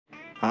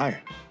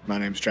Hi, my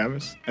name's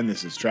Travis, and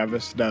this is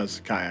Travis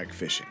Does Kayak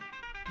Fishing.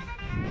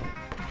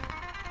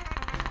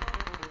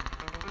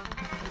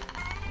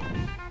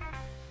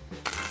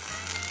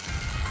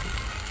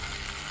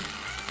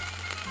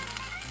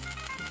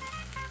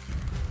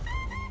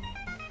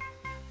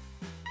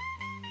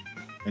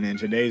 And in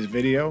today's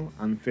video,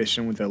 I'm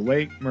fishing with the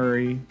Lake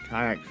Murray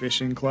Kayak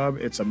Fishing Club.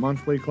 It's a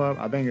monthly club.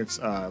 I think it's,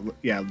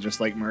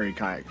 just Lake Murray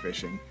Kayak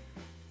Fishing.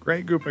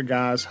 Great group of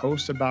guys,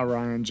 hosted by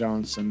Ryan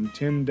Johnson.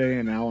 Tim Day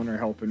and Alan are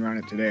helping run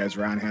it today as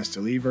Ryan has to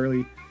leave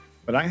early.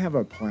 But I have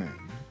a plan.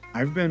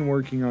 I've been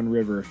working on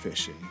river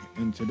fishing,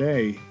 and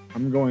today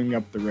I'm going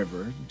up the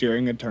river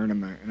during a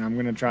tournament, and I'm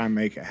going to try and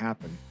make it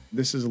happen.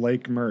 This is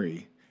Lake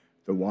Murray.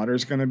 The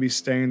water's going to be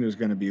stained. There's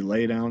going to be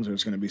laydowns.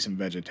 There's going to be some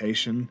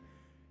vegetation.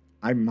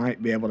 I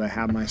might be able to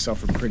have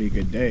myself a pretty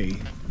good day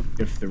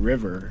if the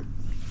river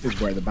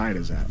is where the bite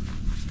is at.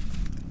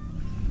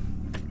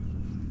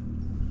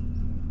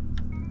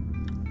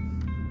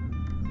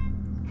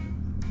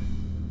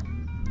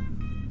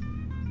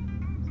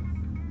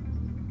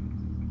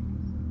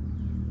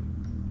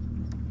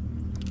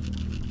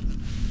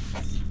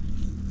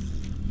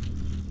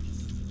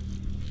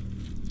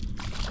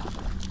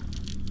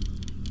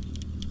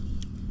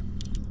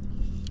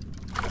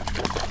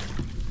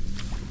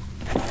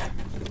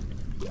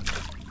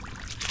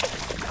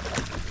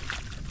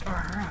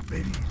 Alright,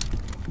 baby.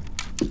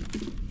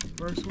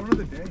 First one of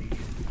the day.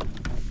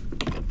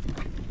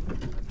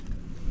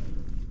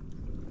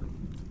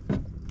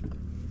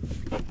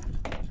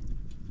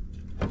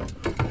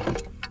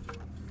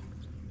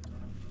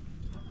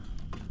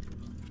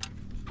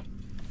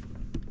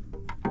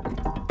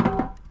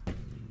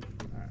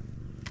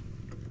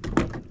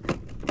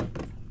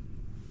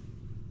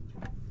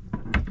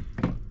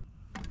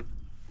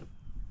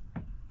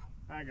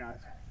 Alright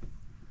guys,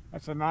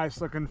 that's a nice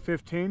looking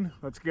 15.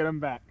 Let's get them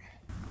back.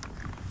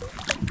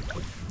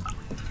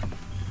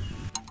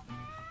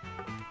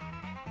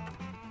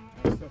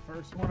 That's the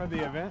first one of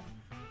the event.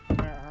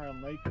 We're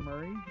on Lake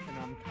Murray, and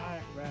I'm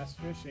kayak bass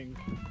fishing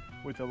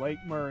with the Lake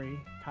Murray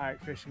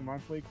Kayak Fishing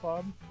Monthly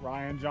Club.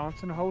 Ryan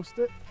Johnson hosts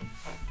it.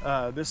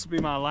 This will be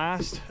my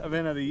last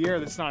event of the year.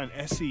 That's not an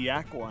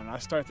SE-Yak one. I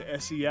start the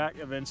SE-Yak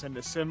events in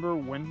December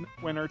when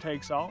winter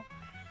takes off.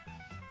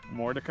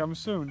 More to come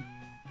soon.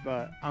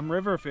 But I'm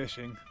river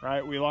fishing,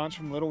 right? We launched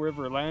from Little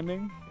River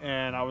Landing,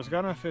 and I was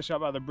gonna fish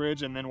out by the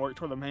bridge and then work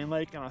toward the main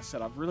lake, and I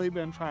said, I've really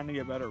been trying to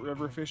get better at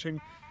river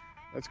fishing.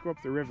 Let's go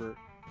up the river.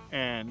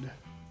 And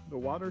the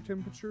water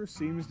temperature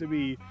seems to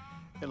be,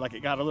 like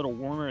it got a little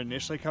warmer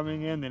initially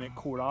coming in, then it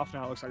cooled off.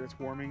 Now it looks like it's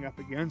warming up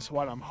again. So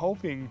what I'm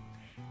hoping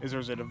is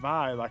there's a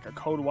divide, like a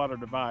cold water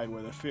divide,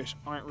 where the fish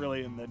aren't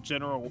really in the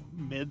general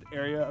mid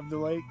area of the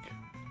lake,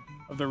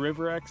 of the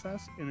river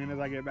excess. And then as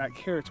I get back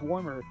here, it's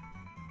warmer,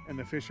 and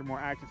the fish are more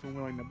active and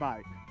willing to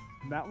bite.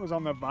 That was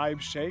on the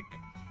Vibe Shake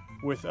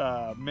with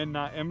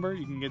Midnight Ember.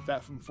 You can get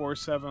that from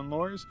 4-7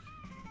 Lures.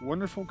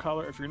 Wonderful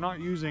color. If you're not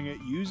using it,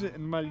 use it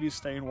in muddy to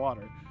stain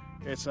water.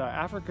 It's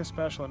Africa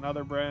Special and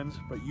other brands,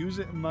 but use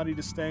it in muddy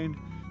to stain.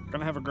 You're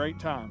gonna have a great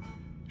time.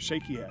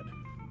 Shaky head,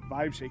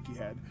 Vibe Shaky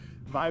head.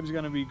 Vibe's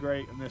gonna be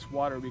great in this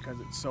water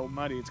because it's so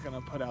muddy. It's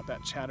gonna put out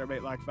that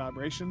chatterbait-like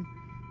vibration.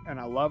 And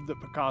I love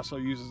that Picasso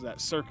uses that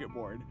circuit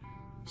board.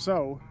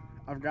 So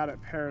I've got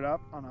it paired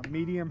up on a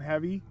medium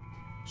heavy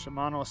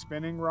Shimano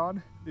spinning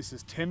rod. This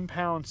is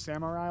 10-pound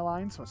samurai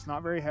line, so it's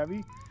not very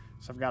heavy.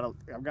 So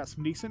I've got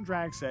some decent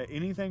drag set.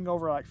 Anything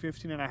over like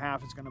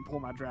 15.5 is gonna pull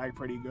my drag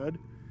pretty good.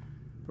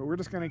 But we're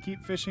just gonna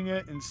keep fishing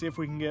it and see if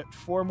we can get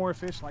 4 more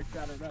fish like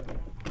that or better.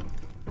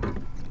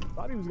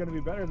 Thought he was gonna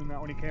be better than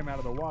that when he came out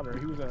of the water.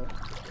 He was a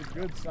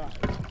good size.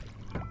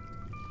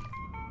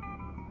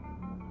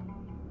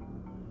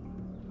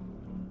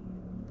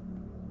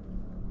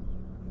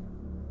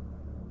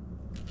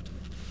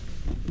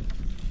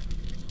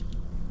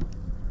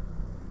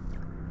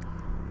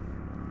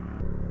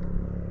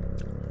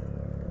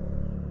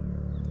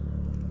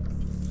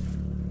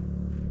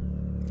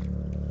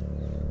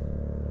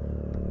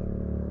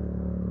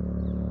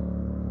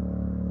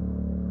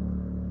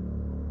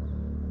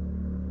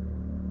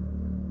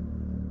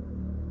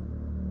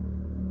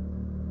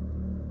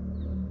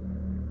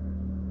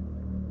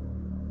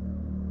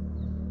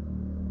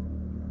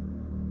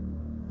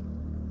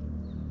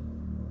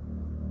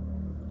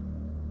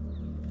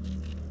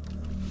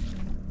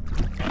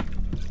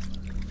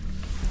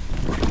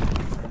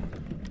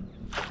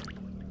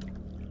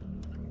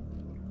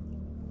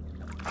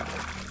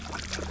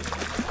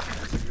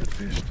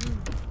 Fish too.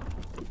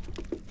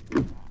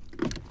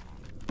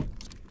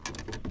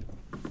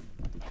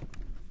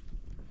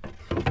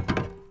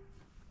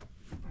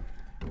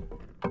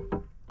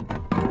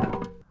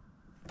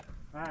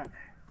 Alright,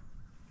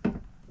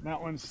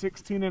 that one's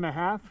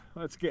 16.5.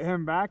 Let's get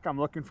him back. I'm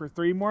looking for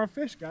 3 more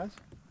fish, guys.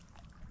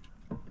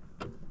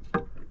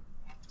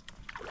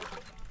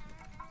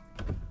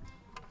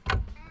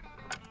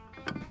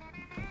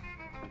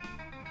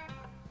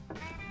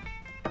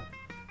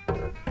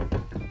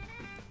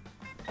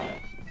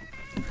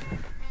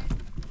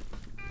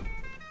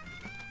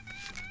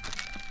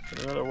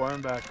 Another worm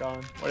back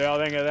on. What do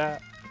y'all think of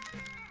that?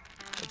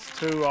 It's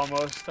two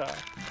almost,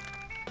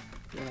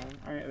 you know,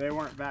 I mean, they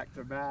weren't back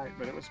to back,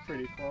 but it was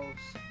pretty close.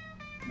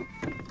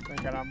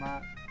 Thinking I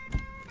might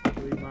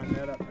leave my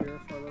net up here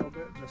for a little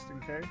bit, just in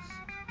case.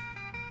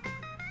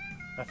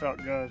 That felt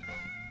good.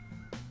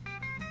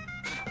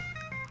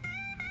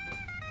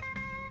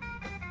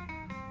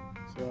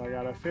 So I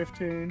got a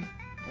 15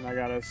 and I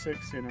got a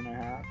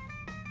 16.5.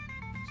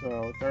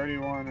 So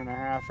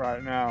 31.5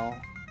 right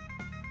now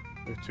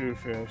with 2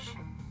 fish.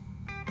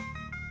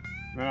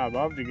 Man, I'd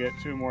love to get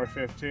 2 more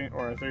 15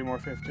 or 3 more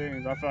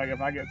 15s. I feel like if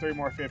I get 3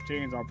 more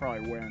 15s, I'll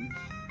probably win.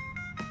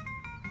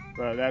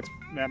 But that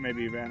may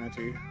be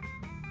vanity.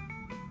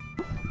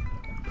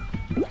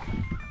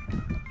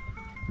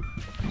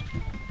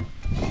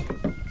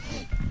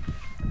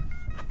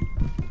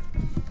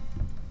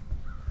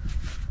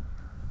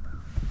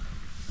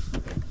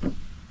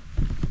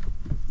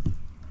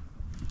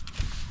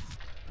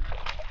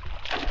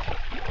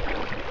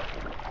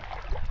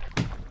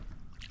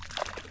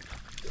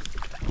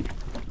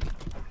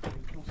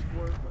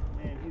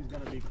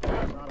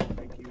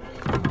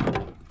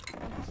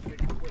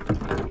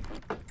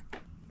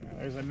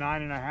 There's a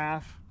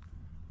 9.5.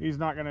 He's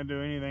not going to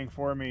do anything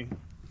for me.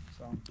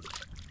 So.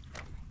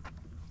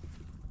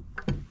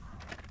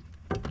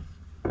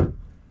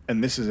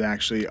 And this is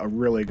actually a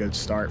really good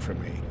start for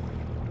me.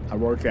 I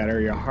work that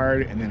area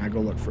hard and then I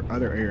go look for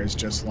other areas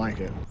just like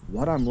it.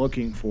 What I'm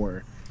looking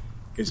for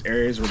is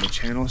areas where the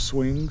channel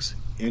swings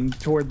in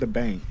toward the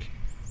bank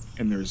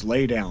and there's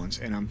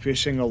laydowns, and I'm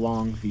fishing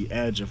along the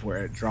edge of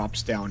where it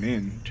drops down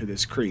into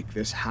this creek,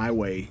 this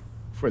highway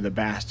for the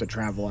bass to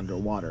travel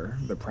underwater,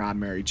 the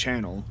primary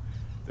channel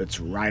that's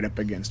right up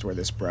against where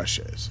this brush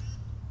is.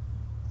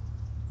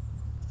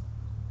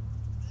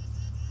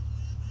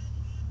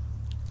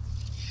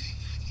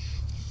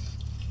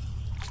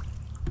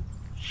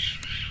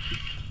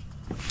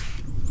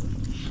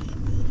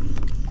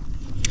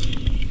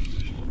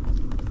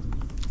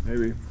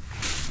 Maybe.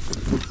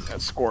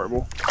 That's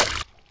scoreable.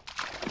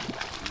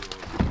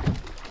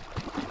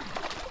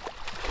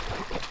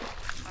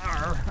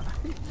 All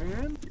right,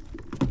 man.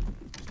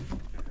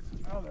 There's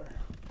another.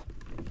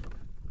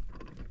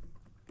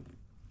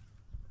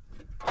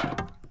 All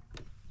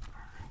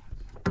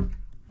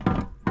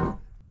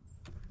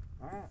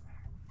right.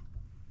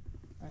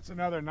 That's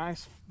another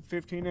nice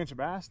 15-inch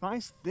bass.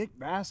 Nice thick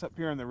bass up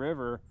here in the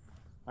river.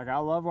 Like, I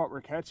love what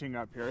we're catching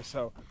up here.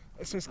 So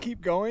let's just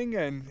keep going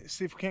and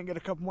see if we can't get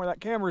a couple more.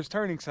 That camera's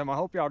turning some. I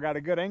hope y'all got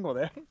a good angle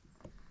there.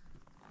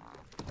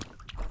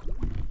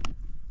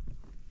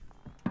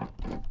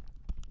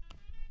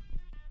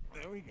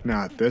 There we go.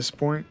 Now at this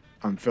point,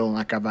 I'm feeling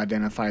like I've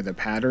identified the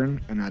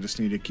pattern and I just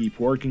need to keep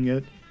working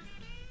it.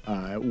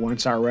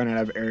 Once I run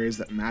out of areas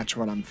that match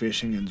what I'm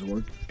fishing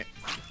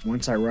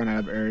once I run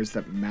out of areas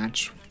that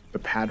match the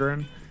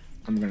pattern,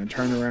 I'm going to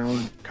turn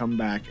around, come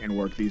back, and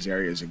work these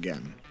areas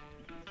again.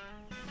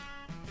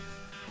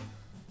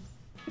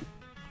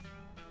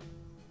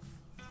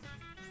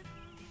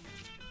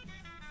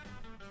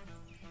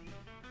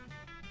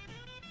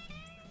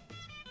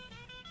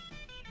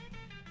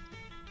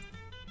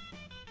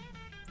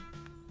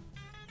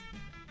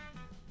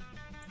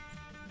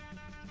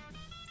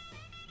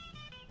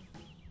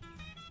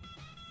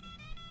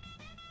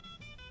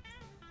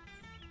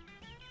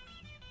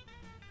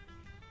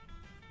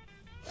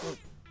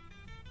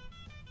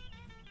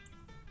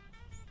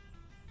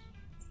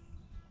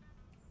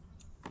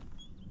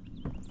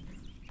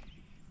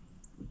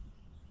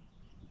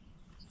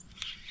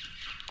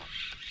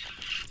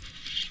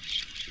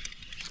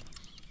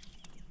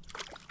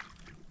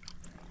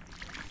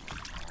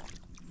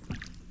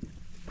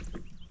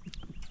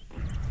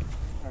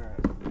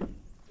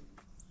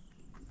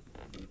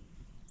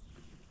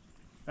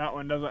 That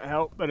one doesn't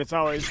help, but it's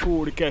always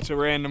cool to catch a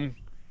random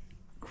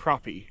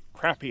crappie.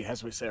 Crappie,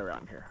 as we say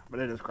around here, but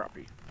it is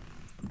crappie.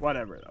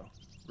 Whatever, though.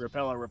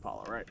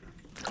 Rapala, right?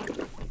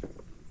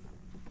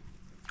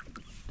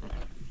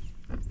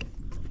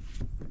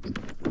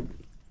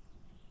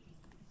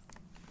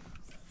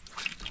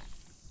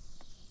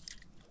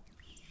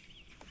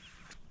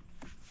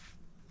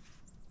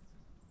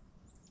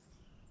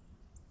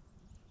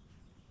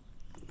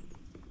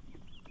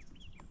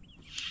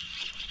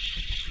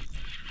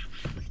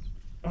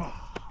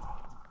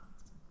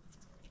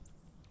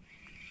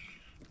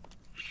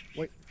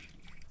 Wait.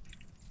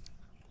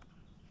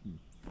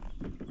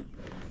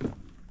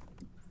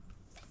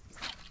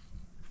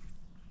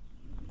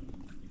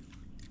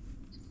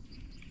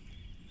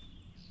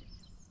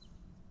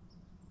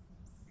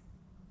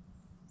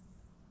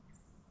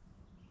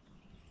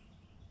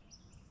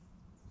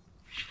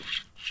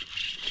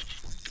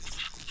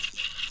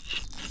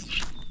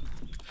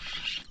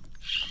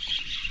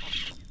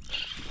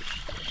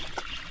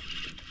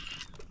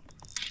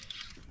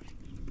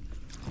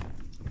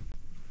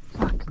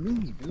 Fuck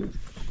me, dude.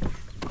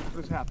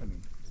 What is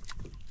happening?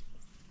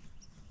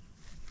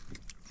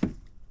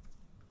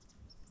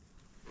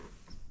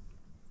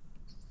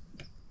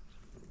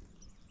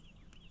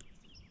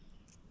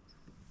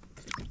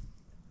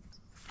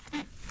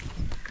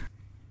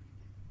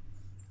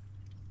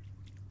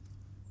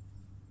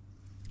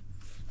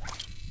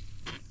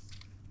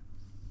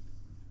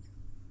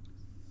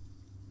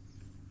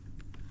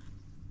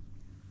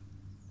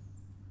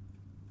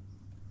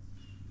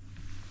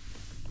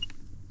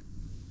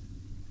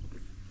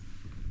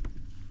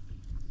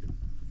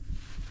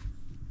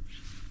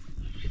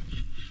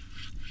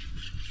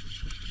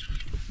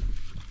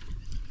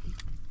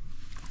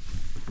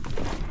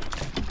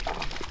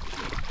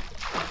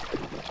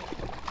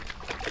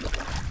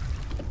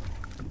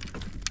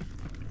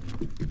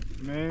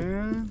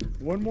 Man,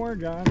 one more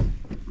guy.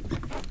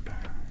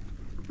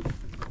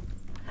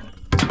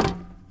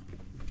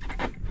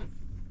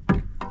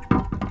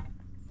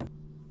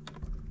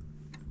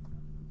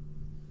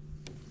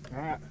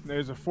 Alright,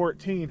 there's a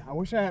 14. I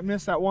wish I had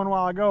missed that one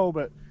while ago,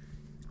 but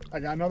I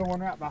got another one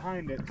right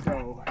behind it,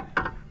 so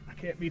I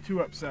can't be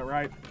too upset,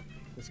 right?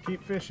 Just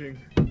keep fishing.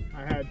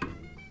 I had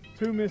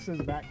 2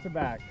 misses back to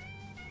back.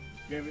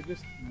 Gave it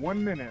just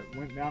 1 minute,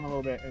 went down a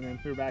little bit, and then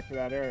threw back to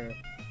that area.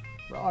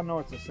 For all I know,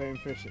 it's the same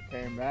fish that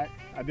came back.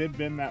 I did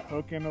bend that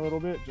hook in a little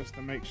bit just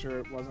to make sure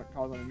it wasn't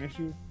causing an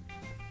issue.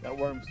 That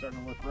worm's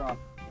starting to look rough.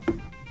 I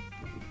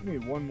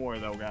need one more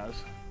though,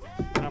 guys,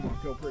 and I'm gonna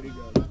feel pretty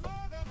good.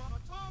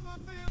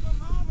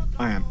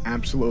 I am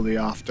absolutely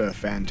off to a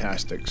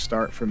fantastic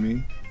start for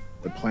me.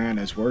 The plan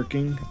is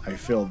working. I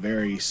feel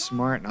very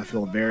smart and I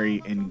feel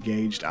very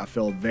engaged. I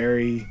feel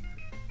very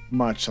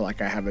much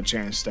like I have a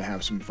chance to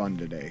have some fun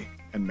today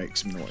and make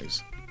some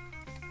noise.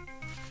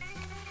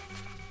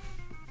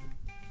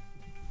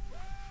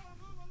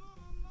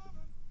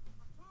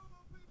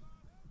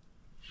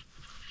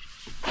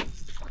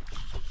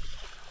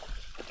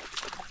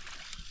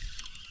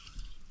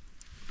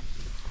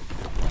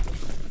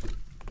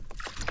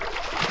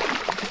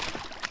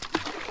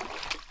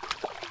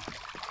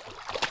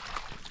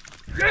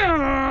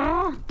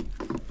 Yeah!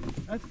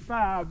 That's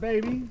 5,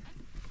 baby.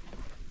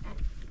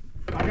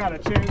 I got a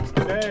chance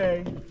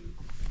today.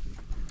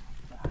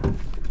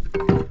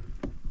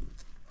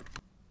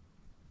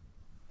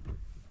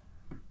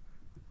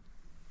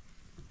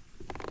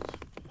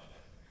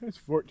 It's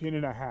 14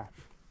 and a half.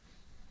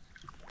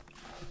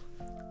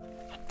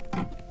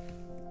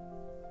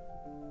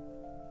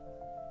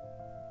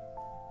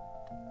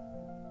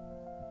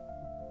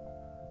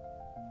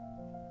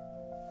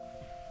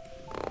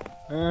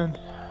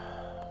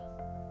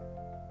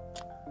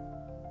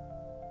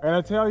 And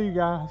I tell you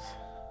guys,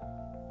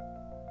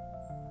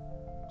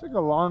 it took a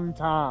long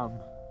time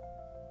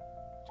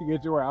to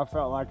get to where I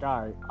felt like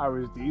I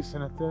was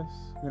decent at this.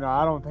 You know,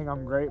 I don't think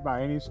I'm great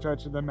by any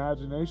stretch of the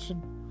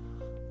imagination.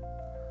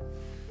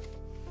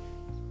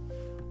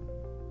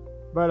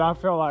 But I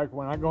feel like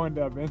when I go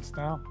into events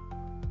now,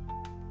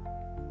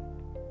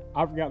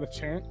 I've got a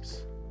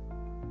chance.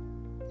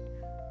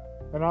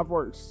 And I've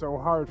worked so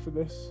hard for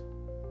this.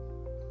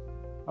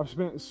 I've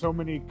spent so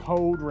many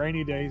cold,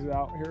 rainy days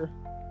out here.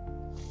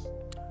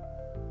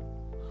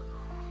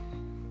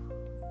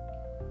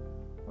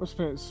 I've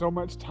spent so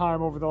much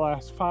time over the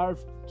last 5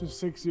 to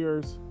 6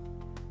 years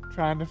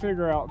trying to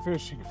figure out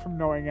fishing from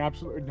knowing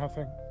absolutely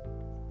nothing.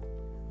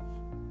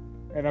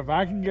 And if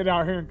I can get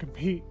out here and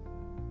compete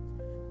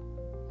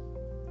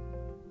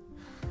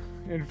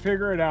and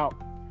figure it out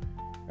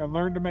and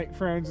learn to make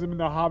friends in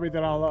the hobby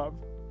that I love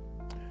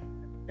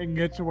and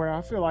get to where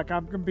I feel like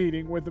I'm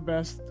competing with the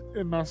best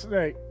in my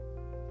state,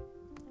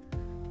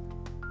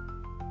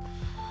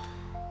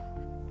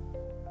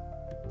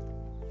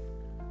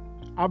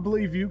 I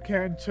believe you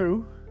can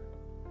too.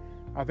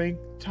 I think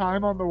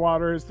time on the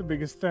water is the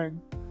biggest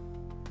thing.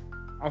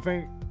 I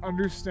think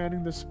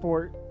understanding the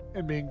sport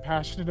and being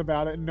passionate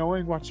about it and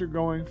knowing what you're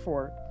going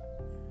for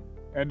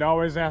and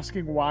always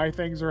asking why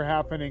things are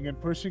happening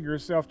and pushing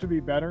yourself to be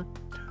better.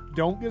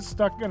 Don't get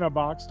stuck in a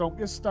box. Don't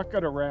get stuck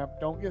at a ramp.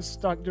 Don't get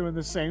stuck doing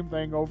the same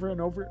thing over and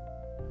over.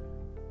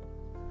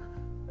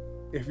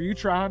 If you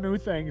try new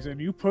things and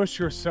you push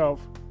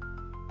yourself,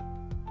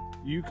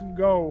 you can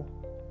go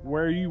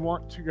where you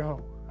want to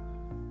go.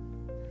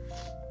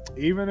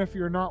 Even if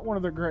you're not one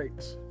of the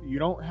greats, you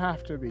don't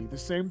have to be. The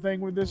same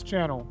thing with this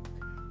channel.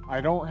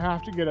 I don't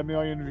have to get 1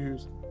 million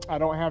views. I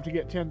don't have to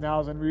get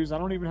 10,000 views. I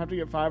don't even have to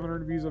get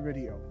 500 views a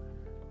video.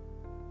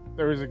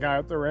 There was a guy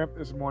at the ramp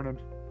this morning,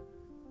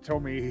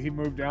 told me he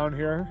moved down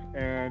here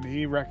and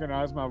he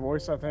recognized my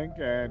voice, I think,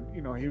 and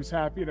you know, he was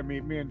happy to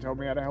meet me and told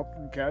me how to help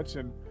him catch.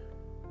 And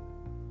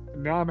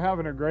now I'm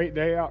having a great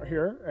day out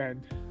here,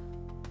 and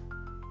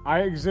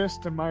I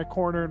exist in my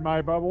corner in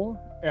my bubble,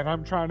 and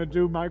I'm trying to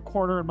do my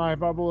corner in my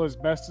bubble as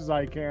best as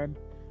I can.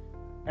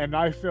 And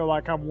I feel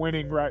like I'm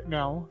winning right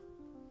now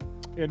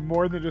in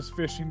more than just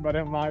fishing, but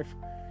in life.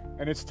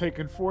 And it's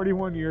taken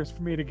 41 years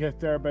for me to get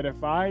there. But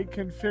if I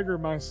can figure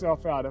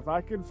myself out, if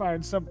I can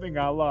find something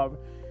I love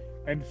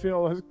and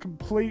feel as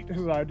complete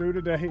as I do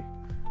today,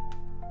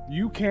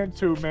 you can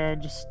too,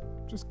 man. Just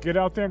get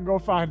out there and go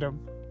find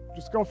them.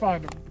 Just go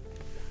find them.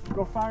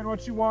 Go find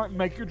what you want and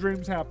make your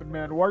dreams happen,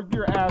 man. Work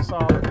your ass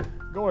off.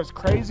 Go as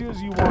crazy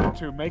as you want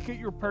to. Make it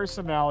your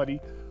personality.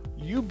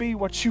 You be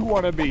what you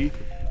want to be.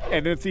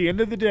 And at the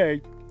end of the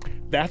day,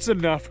 that's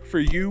enough for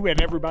you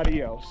and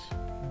everybody else.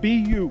 Be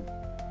you.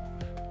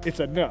 It's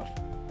enough.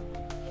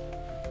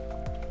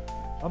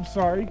 I'm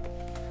sorry.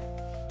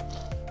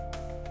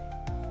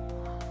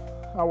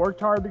 I worked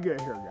hard to get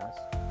here, guys.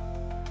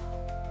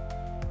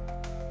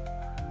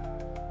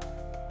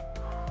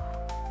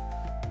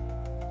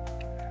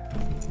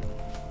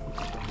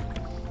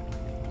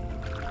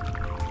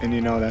 And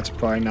you know, that's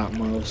probably not the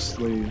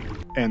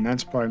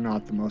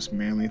most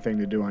manly thing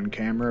to do on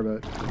camera,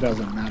 but it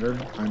doesn't matter.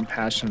 I'm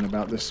passionate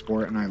about this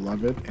sport and I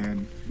love it,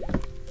 and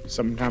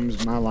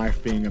Sometimes my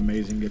life being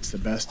amazing gets the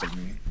best of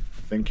me.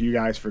 Thank you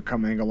guys for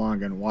coming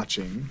along and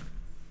watching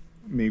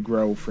me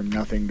grow from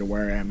nothing to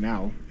where I am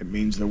now. It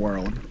means the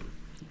world.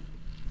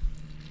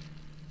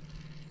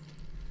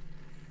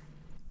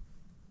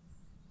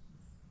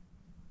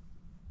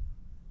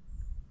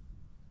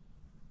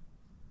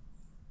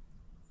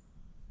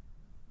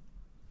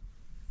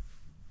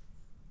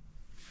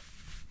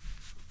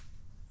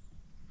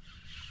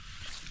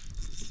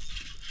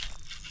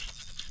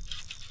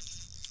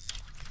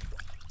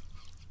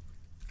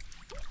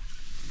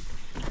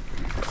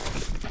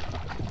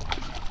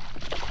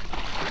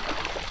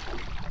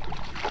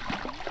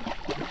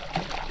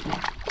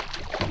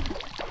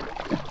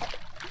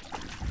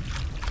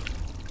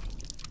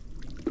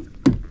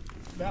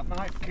 That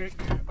might kick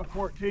a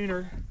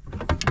 14er.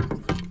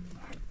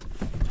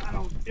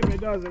 If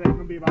it does, it ain't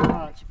gonna be by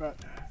much, but.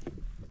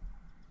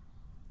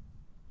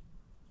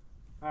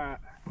 Alright,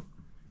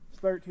 it's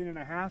 13 and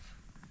a half.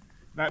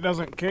 That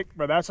doesn't kick,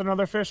 but that's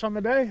another fish on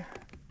the day.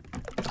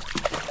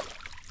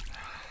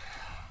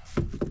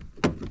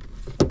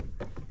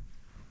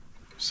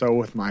 So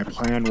with my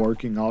plan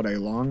working all day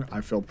long,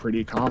 I feel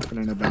pretty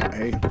confident about,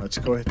 hey, let's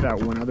go hit that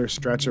one other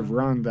stretch of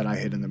run that I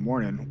hit in the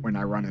morning when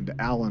I run into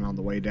Alan on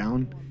the way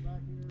down.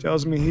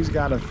 Tells me he's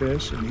got a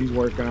fish and he's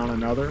working on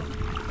another.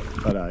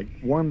 But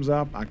warms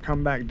up, I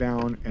come back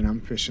down and I'm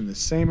fishing the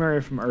same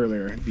area from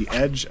earlier, the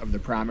edge of the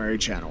primary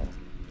channel.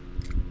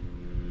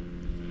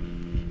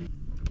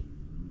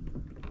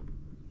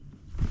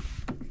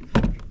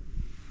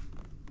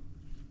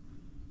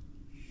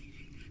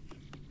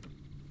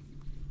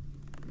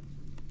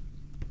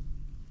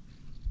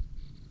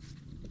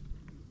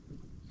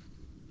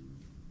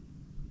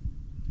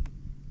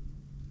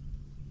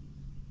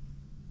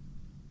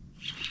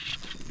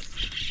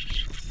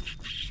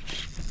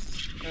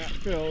 That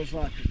feels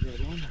like a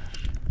good one.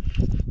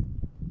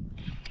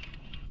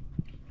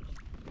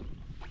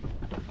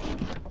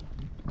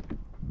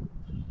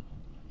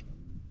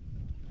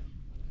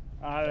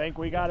 I think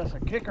we got us a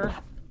kicker.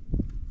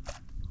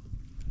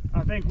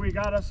 I think we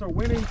got us a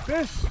winning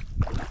fish.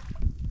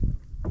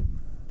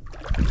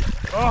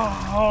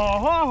 Oh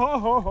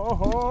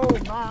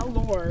my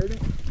Lord.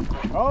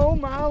 Oh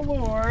my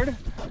Lord.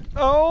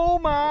 Oh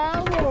my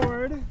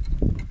Lord.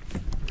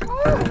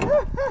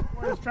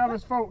 Where's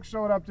Travis Folks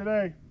showed up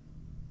today?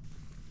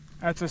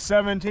 That's a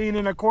 17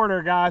 and a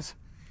quarter, guys.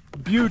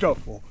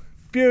 Beautiful,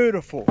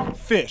 beautiful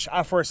fish.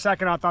 For a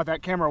second, I thought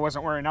that camera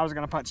wasn't working. I was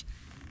gonna punch.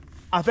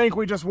 I think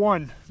we just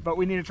won, but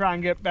we need to try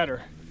and get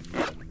better.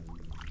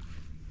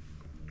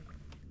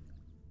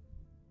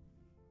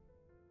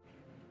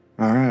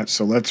 All right,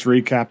 so let's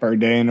recap our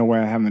day in a way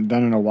I haven't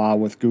done in a while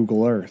with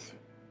Google Earth.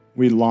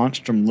 We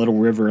launched from Little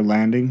River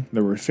Landing.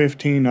 There were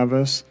 15 of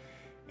us,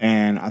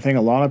 and I think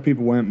a lot of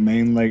people went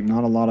main lake.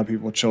 Not a lot of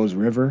people chose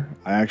river.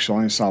 I actually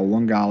only saw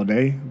one guy all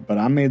day, but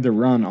I made the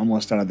run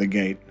almost out of the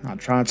gate. I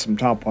tried some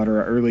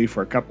topwater early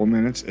for a couple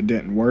minutes. It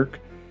didn't work,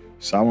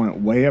 so I went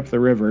way up the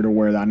river to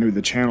where I knew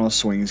the channel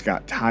swings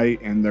got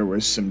tight and there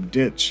was some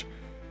ditch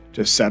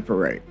to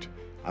separate.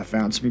 I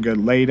found some good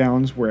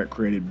laydowns where it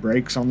created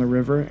breaks on the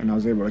river, and I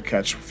was able to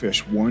catch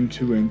fish 1,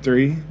 2, and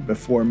 3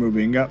 before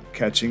moving up,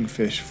 catching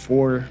fish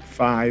 4,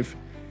 5,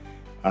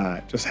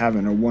 just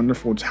having a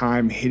wonderful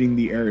time hitting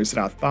the areas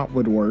that I thought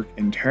would work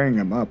and tearing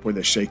them up with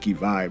a shaky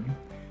vibe.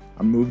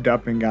 I moved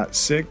up and got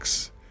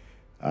 6.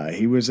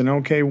 He was an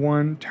okay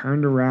one,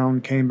 turned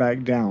around, came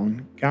back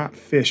down, got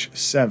fish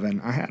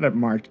 7. I had it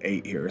marked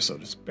 8 here, so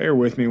just bear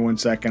with me 1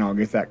 second, I'll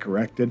get that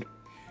corrected.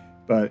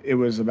 But it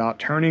was about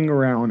turning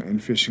around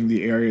and fishing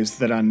the areas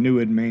that I knew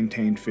had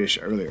maintained fish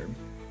earlier.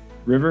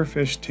 River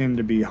fish tend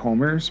to be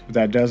homers, but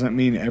that doesn't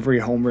mean every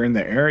homer in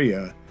the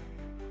area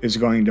is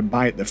going to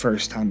bite the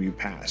first time you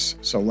pass.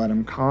 So let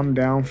them calm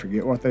down,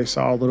 forget what they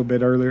saw a little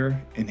bit earlier,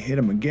 and hit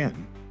them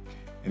again.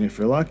 And if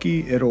you're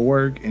lucky, it'll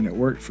work, and it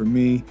worked for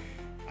me.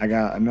 I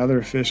got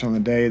another fish on the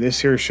day.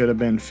 This here should have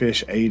been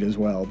fish 8 as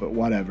well, but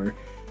whatever.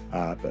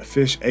 But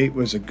fish 8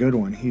 was a good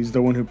one. He's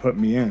the one who put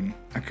me in.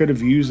 I could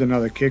have used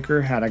another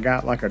kicker. Had I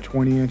got like a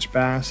 20-inch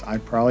bass, I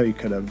probably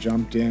could have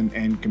jumped in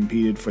and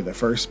competed for the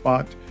first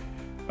spot.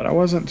 But I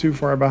wasn't too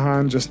far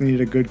behind, just needed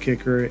a good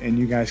kicker, and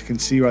you guys can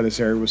see why this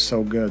area was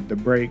so good. The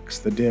breaks,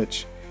 the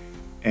ditch,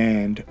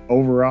 and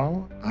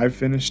overall, I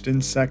finished in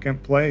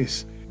 2nd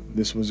place.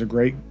 This was a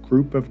great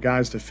group of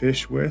guys to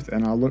fish with,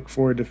 and I look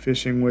forward to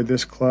fishing with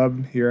this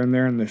club here and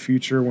there in the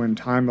future when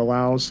time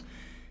allows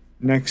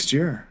next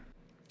year.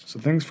 So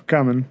thanks for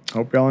coming.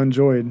 Hope y'all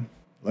enjoyed.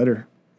 Later.